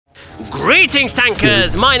Greetings,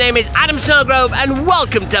 tankers! My name is Adam Snowgrove, and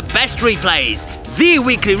welcome to Best Replays, the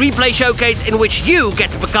weekly replay showcase in which you get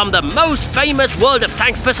to become the most famous World of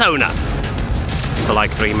Tanks persona. For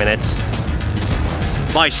like 3 minutes.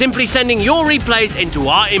 By simply sending your replays into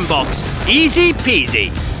our inbox. Easy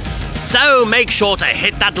peasy. So make sure to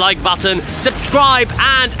hit that like button, subscribe,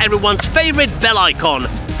 and everyone's favorite bell icon.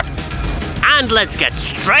 And let's get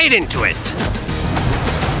straight into it.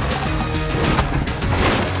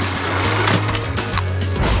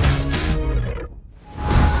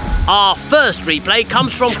 Our first replay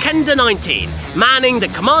comes from Kenda19, manning the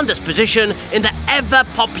commander's position in the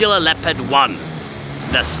ever-popular Leopard 1.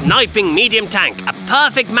 The sniping medium tank, a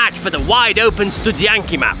perfect match for the wide-open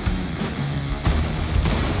Studzianki map.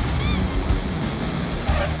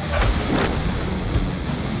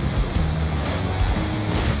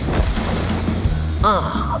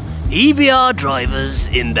 EBR drivers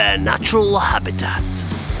in their natural habitat.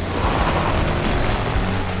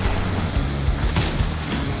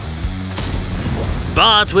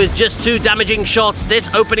 But with just 2 damaging shots, this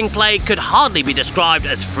opening play could hardly be described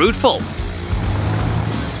as fruitful.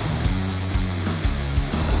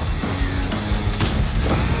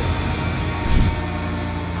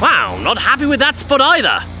 Wow, not happy with that spot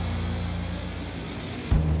either.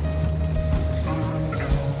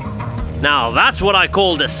 Now that's what I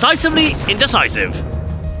call decisively indecisive.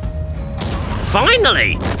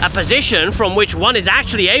 Finally, a position from which one is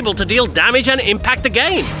actually able to deal damage and impact the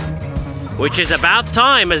game. Which is about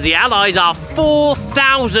time, as the allies are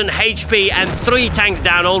 4,000 HP and 3 tanks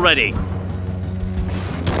down already.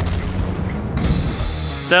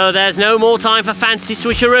 So there's no more time for fancy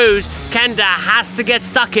switcheroos. Kenda has to get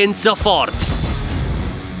stuck in sofort.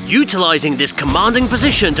 Utilizing this commanding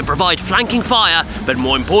position to provide flanking fire, but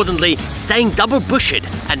more importantly, staying double bushed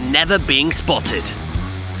and never being spotted.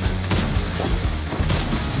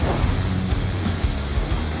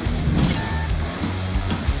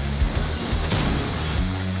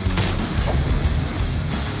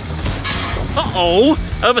 Uh-oh,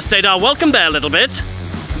 overstayed our welcome there a little bit.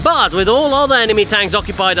 But with all other enemy tanks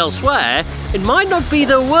occupied elsewhere, it might not be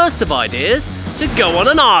the worst of ideas to go on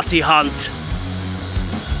an arty hunt.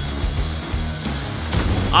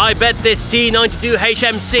 I bet this T92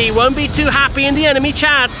 HMC won't be too happy in the enemy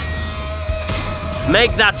chat.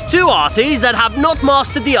 Make that 2 arties that have not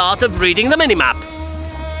mastered the art of reading the minimap.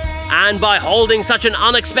 And by holding such an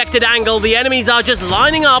unexpected angle, the enemies are just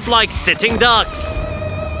lining up like sitting ducks.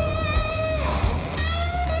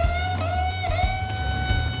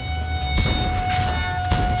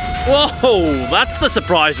 Whoa, that's the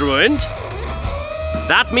surprise ruined.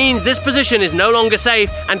 That means this position is no longer safe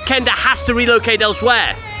and Kenda has to relocate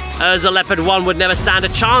elsewhere. As a Leopard 1 would never stand a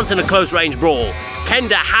chance in a close-range brawl.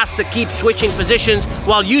 Kenda has to keep switching positions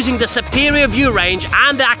while using the superior view range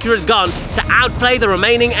and the accurate gun to outplay the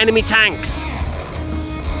remaining enemy tanks.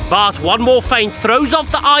 But one more feint throws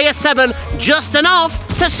off the IS-7 just enough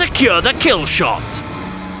to secure the kill shot.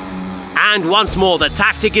 And once more, the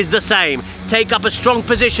tactic is the same. Take up a strong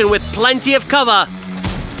position with plenty of cover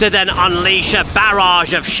to then unleash a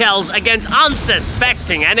barrage of shells against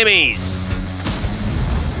unsuspecting enemies.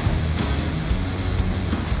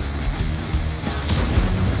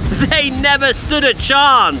 They never stood a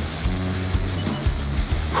chance.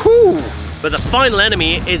 Whew. But the final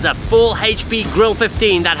enemy is a full HP Grill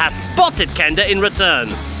 15 that has spotted Kenda in return.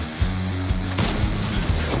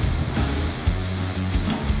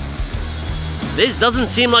 This doesn't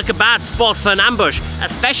seem like a bad spot for an ambush,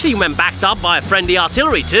 especially when backed up by a friendly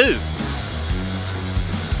artillery too.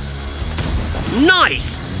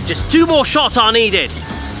 Nice! Just 2 more shots are needed.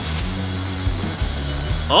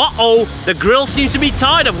 Uh-oh, the grill seems to be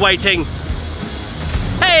tired of waiting.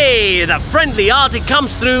 Hey, the friendly arty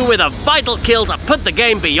comes through with a vital kill to put the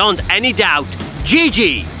game beyond any doubt.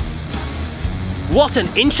 GG! What an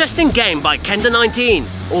interesting game by Kenda19.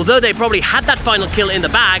 Although they probably had that final kill in the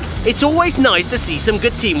bag, it's always nice to see some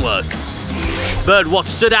good teamwork. But what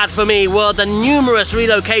stood out for me were the numerous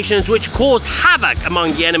relocations which caused havoc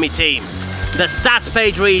among the enemy team. The stats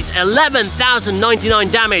page reads 11,099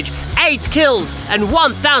 damage, 8 kills, and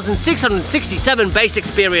 1,667 base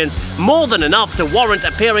experience, more than enough to warrant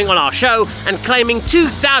appearing on our show and claiming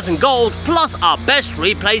 2,000 gold plus our best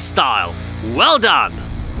replay style. Well done!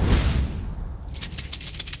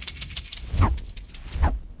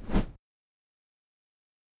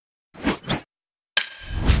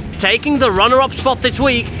 Taking the runner-up spot this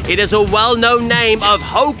week, it is a well-known name of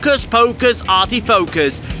Hocus Pocus Arty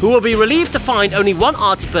Focus, who will be relieved to find only 1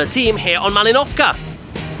 arty per team here on Malinovka.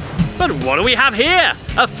 But what do we have here?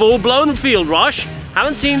 A full-blown field rush?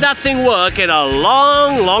 Haven't seen that thing work in a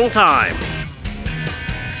long, long time.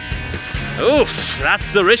 Oof, that's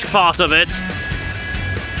the risk part of it.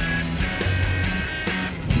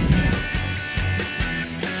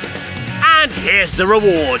 And here's the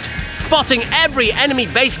reward. Spotting every enemy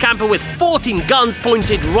base camper with 14 guns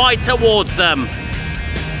pointed right towards them.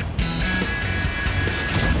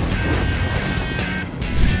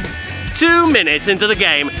 Two minutes into the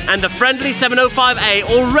game, and the friendly 705A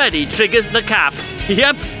already triggers the cap.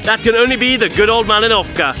 Yep, that can only be the good old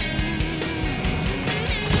Malinovka.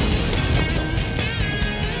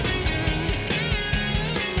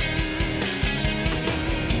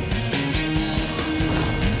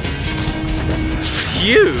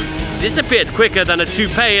 Phew! Disappeared quicker than a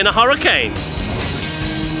toupee in a hurricane.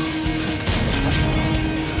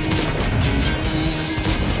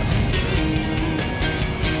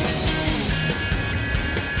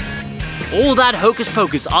 All that hocus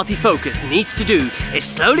pocus arty focus needs to do is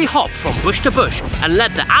slowly hop from bush to bush and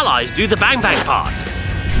let the allies do the bang bang part.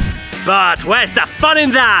 But where's the fun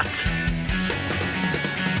in that?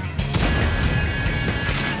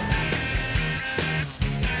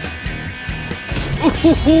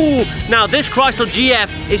 Ooh, now this Chrysler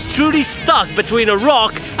GF is truly stuck between a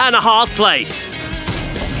rock and a hard place.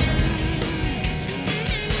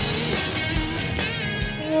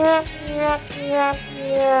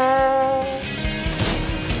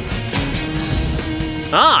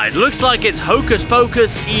 Ah, it looks like it's Hocus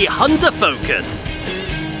Pocus e Hunter Focus.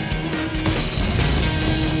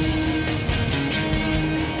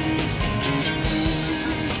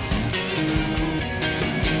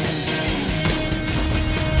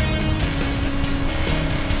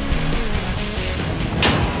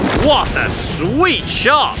 What a sweet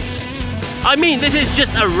shot! I mean, this is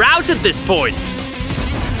just a rout at this point.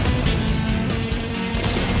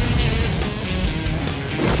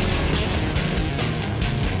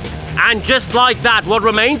 And just like that, what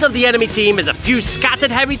remains of the enemy team is a few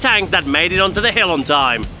scattered heavy tanks that made it onto the hill on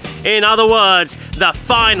time. In other words, the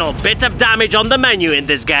final bit of damage on the menu in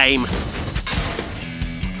this game.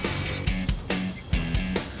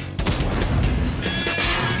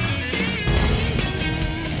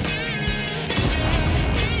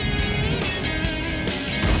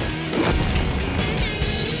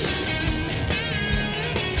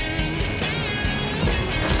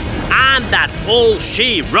 And that's all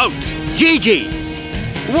she wrote. GG!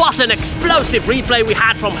 What an explosive replay we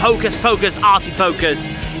had from Hocus Pocus Arty Focus.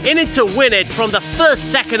 In it to win it from the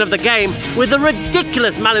first second of the game with a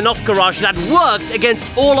ridiculous Malinovka rush that worked against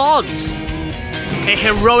all odds. A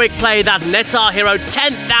heroic play that nets our hero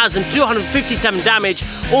 10,257 damage,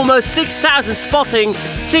 almost 6,000 spotting,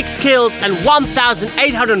 6 kills and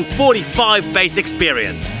 1,845 base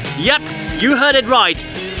experience. Yep, you heard it right.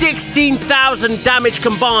 16,000 damage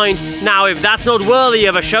combined. Now, if that's not worthy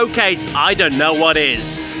of a showcase, I don't know what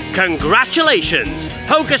is. Congratulations!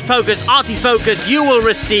 Hocus Pocus Arty Focus, you will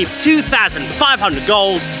receive 2,500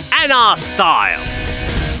 gold, NR style.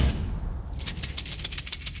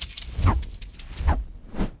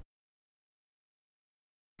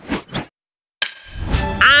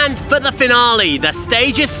 And for the finale, the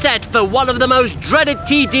stage is set for one of the most dreaded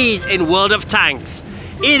TDs in World of Tanks.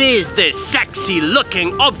 It is this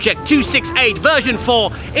sexy-looking Object 268 version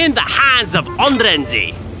 4 in the hands of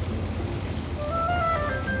Ondrenzi.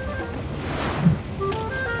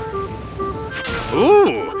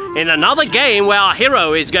 Ooh, in another game where our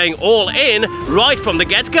hero is going all in right from the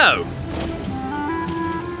get-go.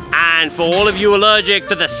 And for all of you allergic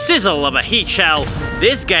to the sizzle of a heat shell,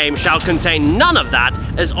 this game shall contain none of that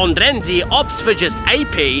as Ondrenzi opts for just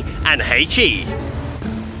AP and HE.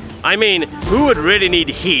 I mean, who would really need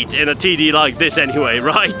heat in a TD like this anyway,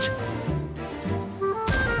 right?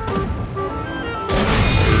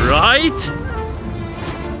 Right?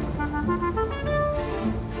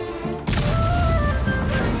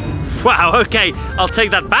 Wow, okay, I'll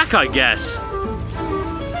take that back, I guess.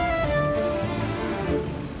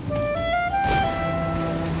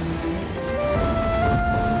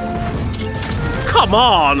 Come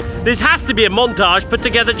on! This has to be a montage put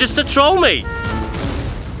together just to troll me.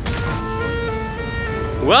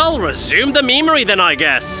 Well, resume the memery then, I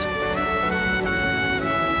guess.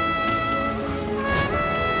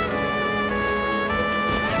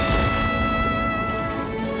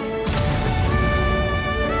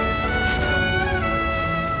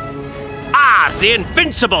 As the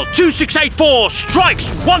invincible 2684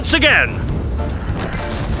 strikes once again.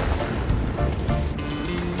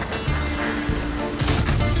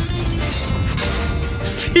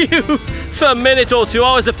 Phew! For a minute or two,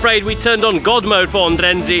 I was afraid we turned on God mode for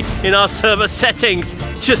Ondrenzi in our server settings.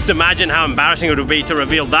 Just imagine how embarrassing it would be to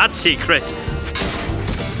reveal that secret.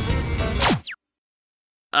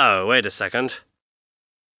 Oh, wait a second.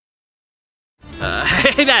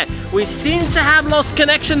 Hey there, we seem to have lost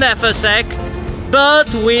connection there for a sec.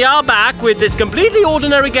 But we are back with this completely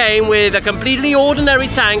ordinary game with a completely ordinary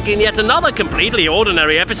tank in yet another completely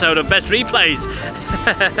ordinary episode of Best Replays.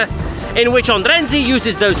 In which Ondrenzi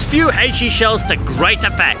uses those few HE shells to great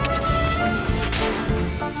effect.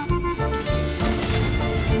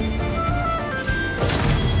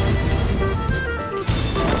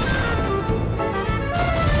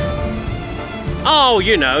 Oh,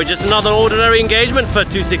 you know, just another ordinary engagement for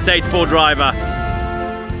 2684 Driver.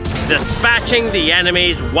 Dispatching the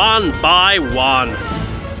enemies one by one.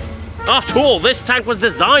 After all, this tank was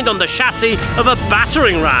designed on the chassis of a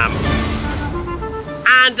battering ram.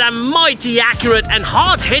 And a mighty accurate and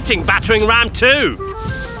hard-hitting battering ram too.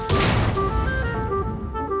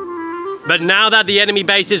 But now that the enemy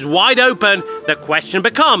base is wide open, the question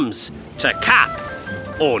becomes, to cap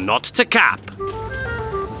or not to cap?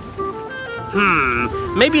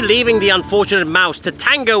 Maybe leaving the unfortunate mouse to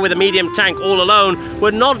tango with a medium tank all alone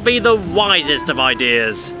would not be the wisest of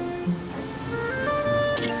ideas.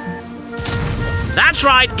 That's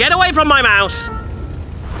right, get away from my mouse!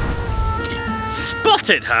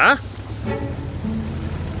 Spotted her?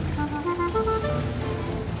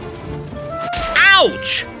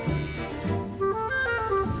 Ouch!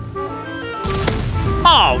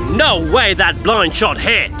 Oh, no way that blind shot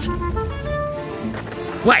hit!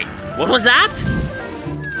 Wait, what was that?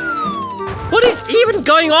 What is even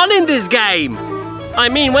going on in this game? I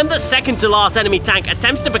mean, when the second to last enemy tank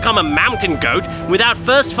attempts to become a mountain goat without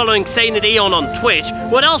first following Saint Eon on Twitch,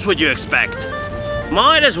 what else would you expect?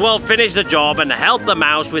 Might as well finish the job and help the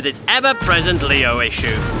mouse with its ever-present Leo issue.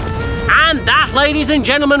 And that, ladies and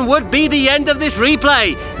gentlemen, would be the end of this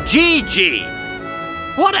replay.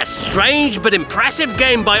 GG. What a strange but impressive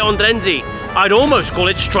game by Ondrenzi. I'd almost call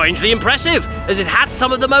it strangely impressive, as it had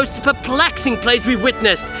some of the most perplexing plays we've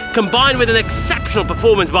witnessed, combined with an exceptional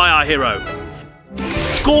performance by our hero.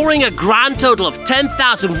 Scoring a grand total of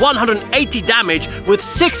 10,180 damage with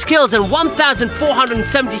 6 kills and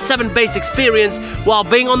 1,477 base experience while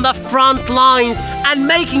being on the front lines and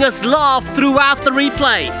making us laugh throughout the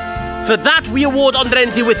replay. For that, we award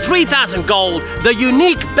Ondrenzi with 3,000 gold, the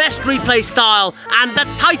unique Best Replay style, and the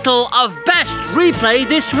title of Best Replay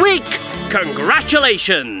this week.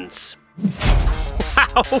 Congratulations!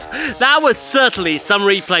 Wow, that was certainly some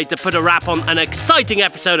replay to put a wrap on an exciting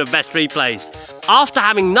episode of Best Replays. After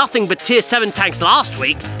having nothing but Tier 7 tanks last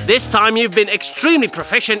week, this time you've been extremely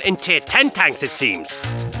proficient in Tier 10 tanks, it seems.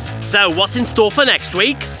 So what's in store for next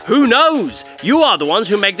week? Who knows? You are the ones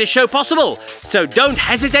who make this show possible. So don't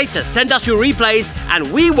hesitate to send us your replays, and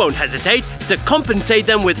we won't hesitate to compensate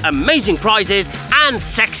them with amazing prizes and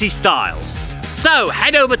sexy styles. So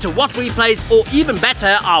head over to What Replays, or even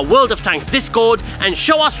better, our World of Tanks Discord, and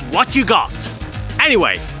show us what you got.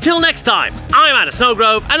 Anyway, till next time, I'm Anna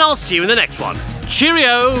Snowgrove, and I'll see you in the next one.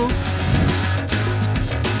 Cheerio!